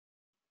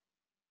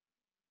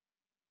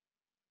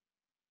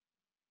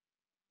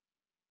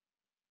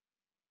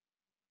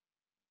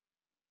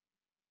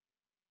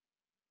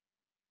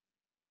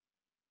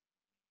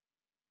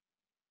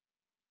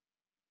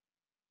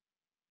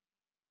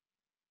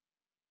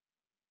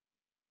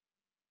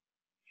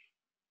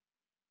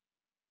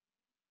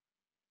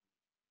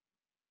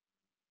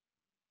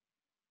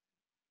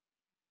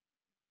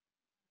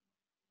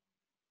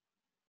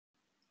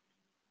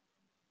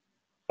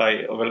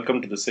Hi,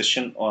 welcome to the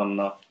session on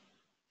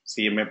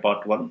CMA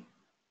Part 1,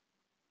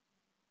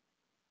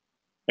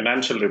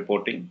 Financial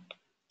Reporting,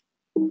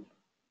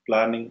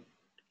 Planning,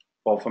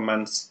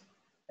 Performance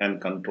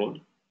and Control.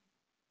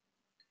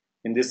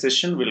 In this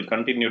session, we'll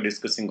continue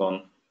discussing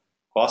on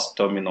cost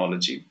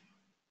terminology.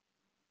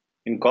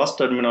 In cost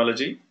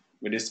terminology,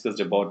 we discussed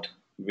about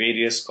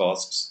various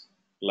costs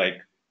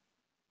like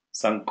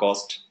sunk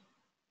cost,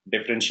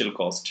 differential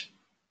cost,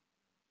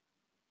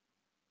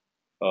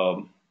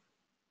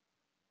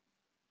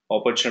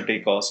 opportunity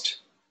cost,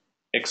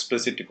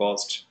 explicit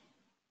cost,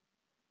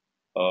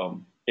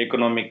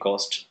 economic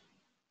cost.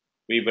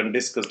 We even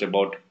discussed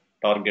about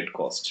target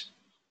cost.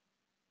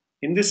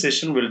 In this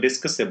session, we'll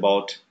discuss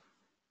about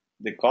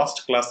the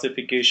cost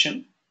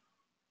classification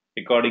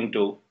according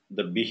to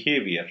the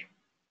behavior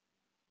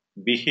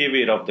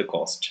of the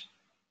cost.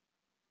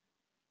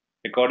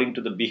 According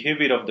to the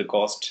behavior of the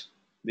costs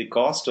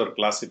are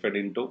classified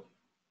into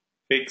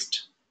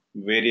fixed,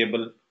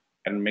 variable,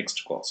 and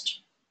mixed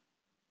cost.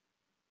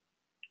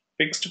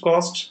 Fixed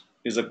cost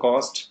is a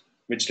cost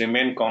which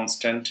remains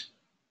constant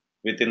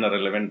within a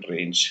relevant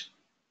range.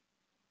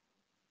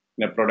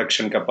 In a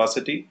production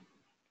capacity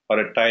or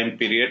a time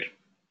period,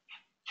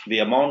 the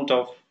amount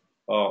of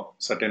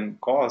certain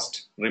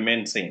cost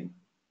remains same,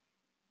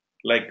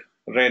 like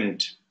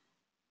rent,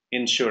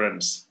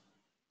 insurance,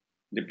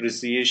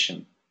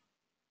 depreciation,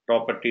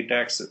 property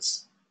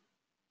taxes,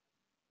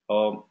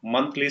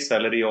 monthly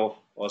salary of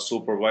a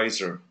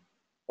supervisor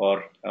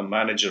or a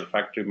manager,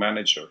 factory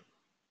manager,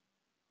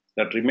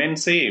 that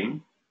remains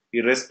same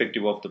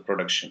irrespective of the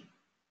production.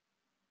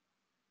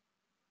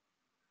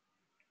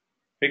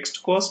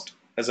 Fixed cost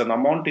as an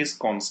amount is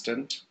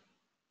constant,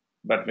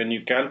 but when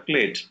you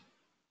calculate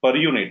per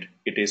unit,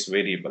 it is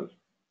variable,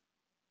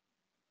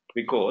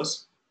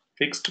 because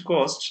fixed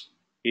cost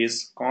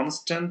is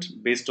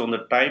constant based on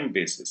the time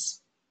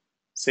basis.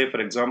 Say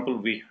for example,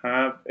 we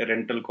have a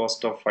rental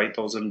cost of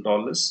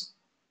 $5,000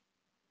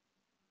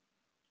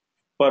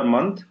 per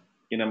month.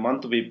 In a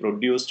month we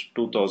produced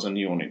 2,000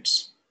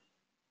 units.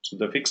 So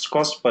the fixed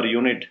cost per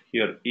unit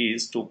here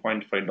is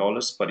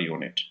 $2.5 per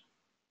unit.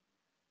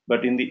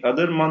 But in the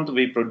other month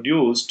we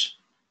produced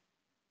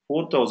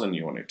 4,000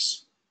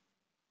 units.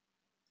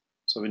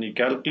 So when you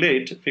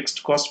calculate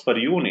fixed cost per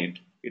unit,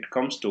 it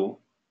comes to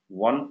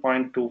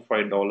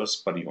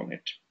 $1.25 per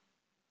unit.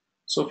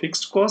 So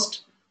fixed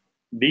cost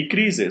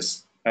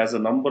decreases as the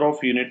number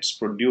of units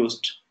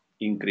produced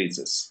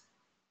increases.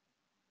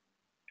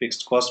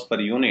 Fixed cost per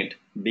unit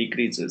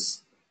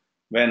decreases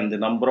when the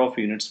number of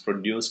units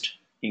produced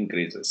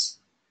increases.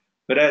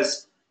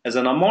 Whereas as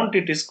an amount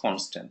it is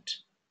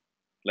constant.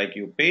 Like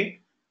you pay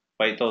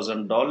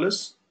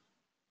 $5,000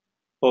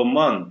 per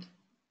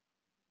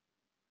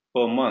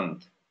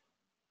month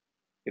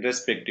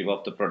irrespective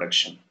of the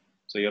production.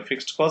 So your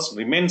fixed cost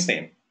remains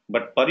same,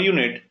 but per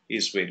unit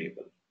is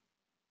variable.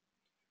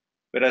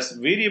 Whereas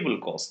variable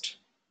cost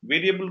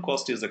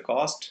is a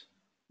cost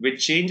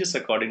which changes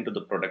according to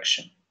the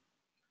production.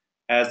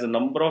 As the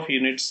number of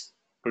units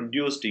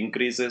produced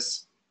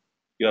increases,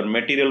 your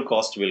material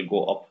cost will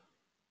go up.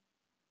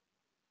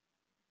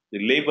 The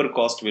labor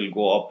cost will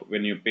go up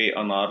when you pay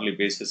on hourly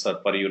basis or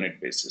per unit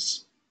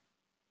basis.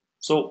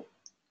 So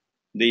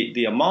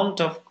the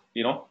amount of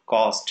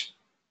cost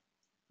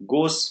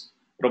goes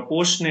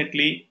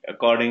proportionately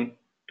according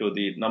to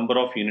the number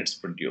of units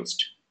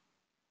produced.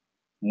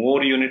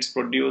 More units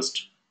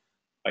produced,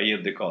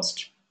 higher the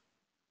cost.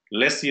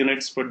 Less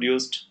units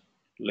produced,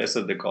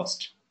 lesser the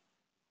cost.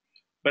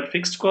 But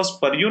fixed cost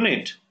per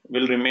unit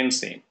will remain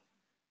same.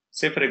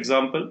 Say for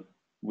example,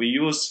 we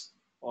use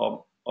a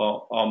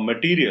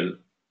material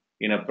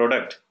in a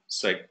product,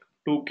 so like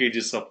 2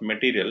 kgs of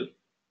material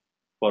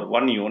for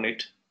 1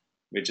 unit,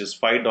 which is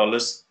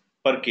 $5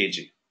 per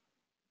kg.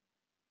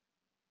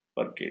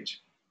 Okay,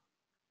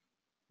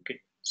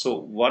 so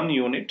 1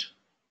 unit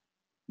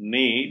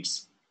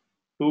needs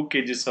 2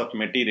 kgs of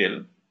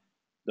material.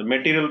 The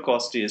material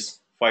cost is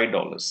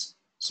 $5.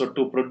 So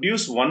to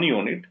produce 1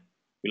 unit,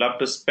 you'll have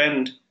to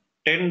spend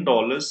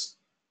 $10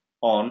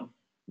 on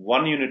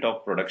 1 unit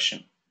of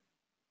production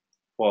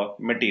for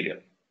material.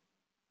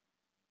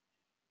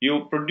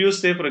 You produce,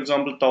 say for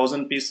example,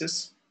 1,000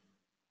 pieces.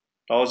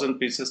 1,000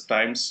 pieces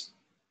times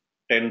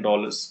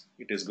 $10,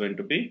 it is going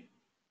to be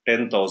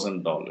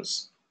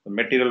 $10,000. The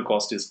material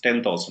cost is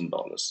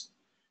 $10,000.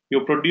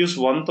 You produce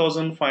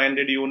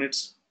 1,500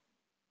 units,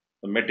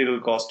 the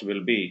material cost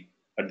will be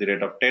at the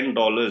rate of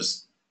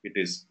 $10, it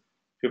is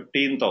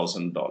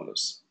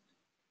 $15,000.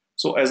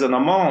 So as an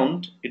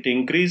amount, it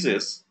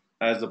increases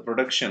as the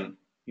production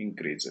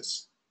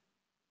increases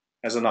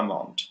as an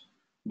amount.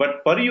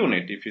 But per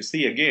unit, if you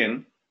see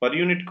again, per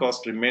unit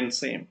cost remains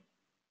same.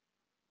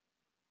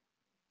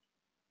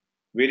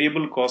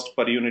 Variable cost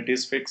per unit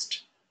is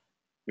fixed.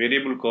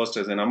 Variable cost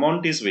as an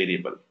amount is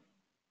variable.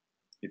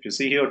 If you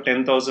see here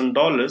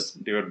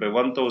 $10,000 divided by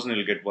 1,000,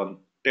 you'll get $10.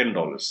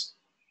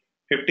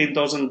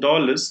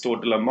 $15,000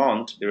 total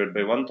amount divided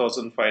by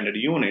 1,500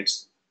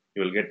 units,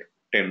 you will get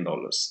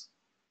 $10.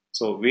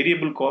 So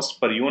variable cost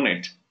per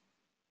unit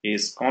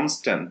is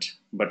constant,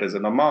 but as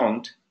an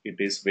amount, it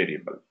is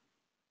variable.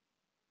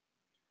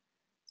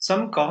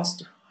 Some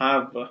costs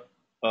have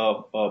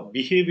a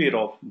behavior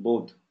of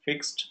both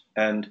fixed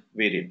and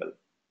variable.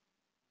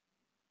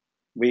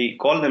 We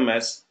call them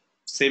as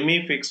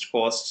semi-fixed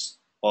costs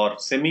or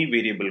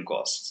semi-variable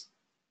costs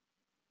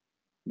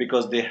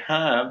because they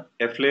have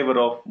a flavor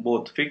of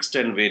both fixed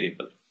and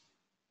variable.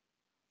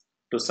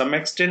 To some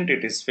extent,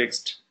 it is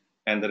fixed,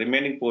 and the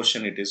remaining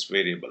portion it is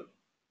variable,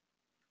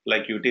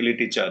 like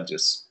utility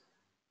charges,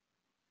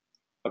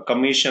 a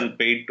commission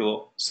paid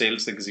to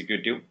sales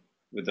executive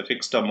with a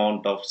fixed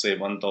amount of say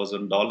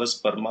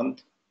 $1,000 per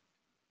month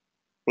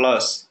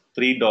plus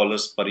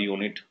 $3 per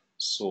unit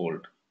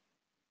sold.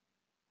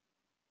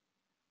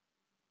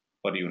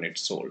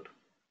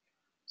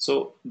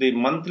 So the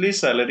monthly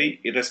salary,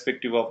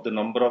 irrespective of the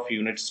number of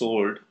units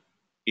sold,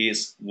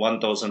 is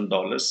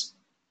 $1,000,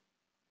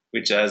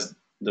 which has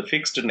the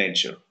fixed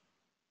nature.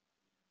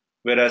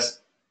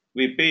 Whereas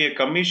we pay a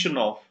commission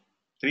of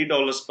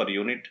 $3 per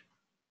unit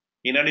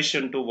in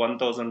addition to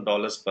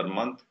 $1,000 per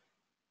month,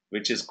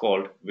 which is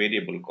called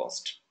variable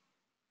cost.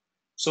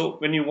 So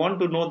when you want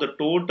to know the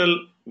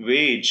total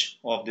wage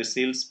of the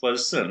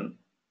salesperson,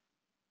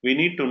 we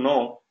need to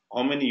know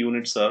how many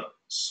units are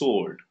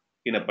sold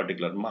in a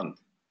particular month.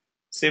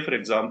 Say, for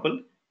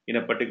example, in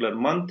a particular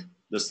month,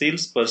 the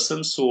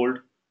salesperson sold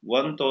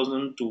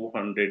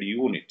 1,200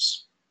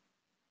 units.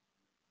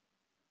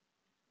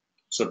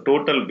 So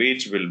total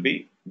wage will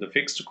be the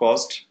fixed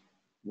cost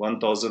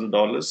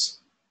 $1,000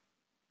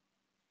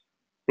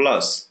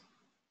 plus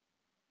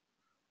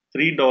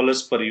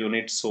 $3 per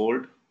unit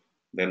sold.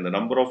 Then the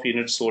number of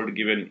units sold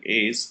given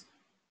is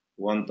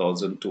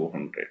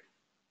 1,200.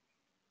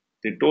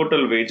 The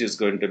total wage is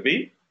going to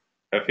be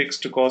a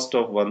fixed cost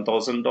of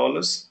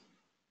 $1,000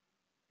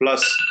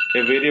 plus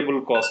a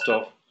variable cost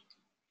of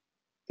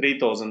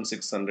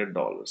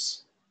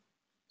 $3,600.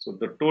 So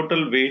the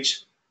total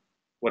wage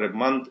for a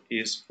month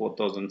is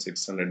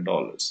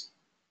 $4,600.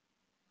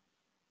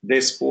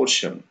 This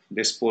portion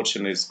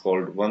is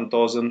called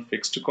 1,000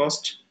 fixed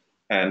cost,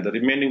 and the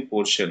remaining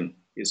portion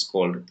is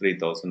called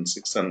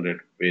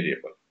 3,600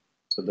 variable.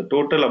 So the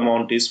total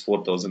amount is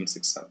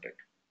 4,600.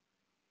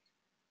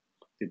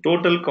 The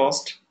total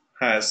cost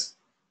has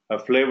a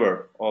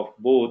flavor of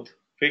both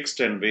fixed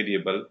and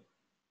variable,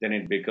 then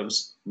it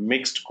becomes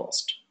mixed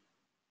cost.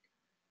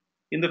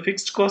 In the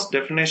fixed cost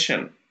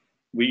definition,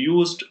 we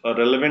used a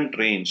relevant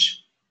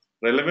range.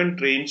 Relevant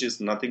range is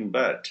nothing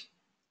but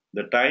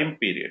the time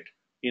period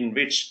in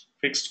which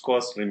fixed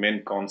costs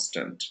remain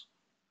constant,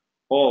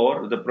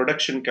 or the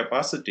production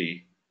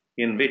capacity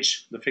in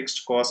which the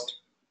fixed cost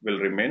will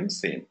remain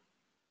same.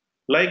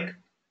 Like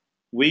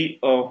we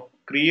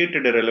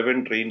created a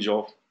relevant range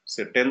of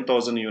say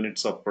 10,000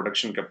 units of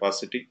production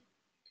capacity.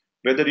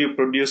 Whether you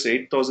produce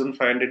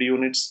 8,500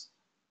 units,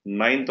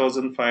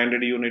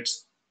 9,500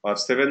 units, or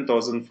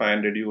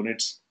 7,500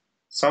 units,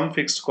 some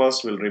fixed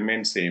cost will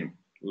remain same,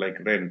 like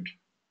rent.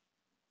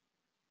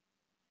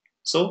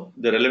 So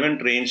the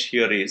relevant range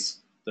here is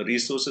the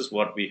resources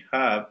what we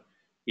have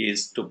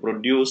is to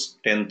produce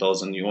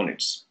 10,000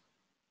 units.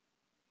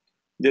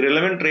 The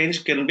relevant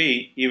range can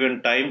be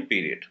even time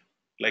period.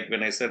 Like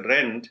when I said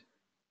rent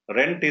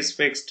is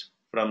fixed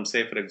from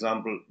say for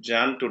example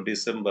Jan to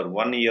December,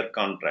 1 year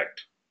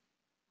contract.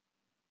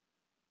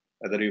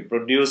 Whether you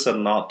produce or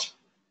not,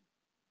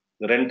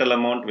 the rental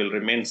amount will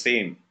remain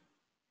same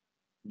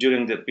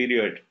during the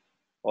period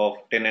of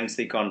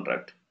tenancy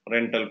contract,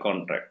 rental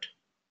contract.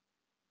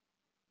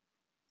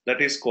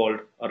 That is called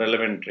a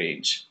relevant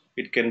range.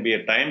 It can be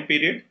a time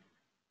period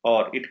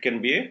or it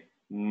can be a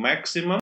maximum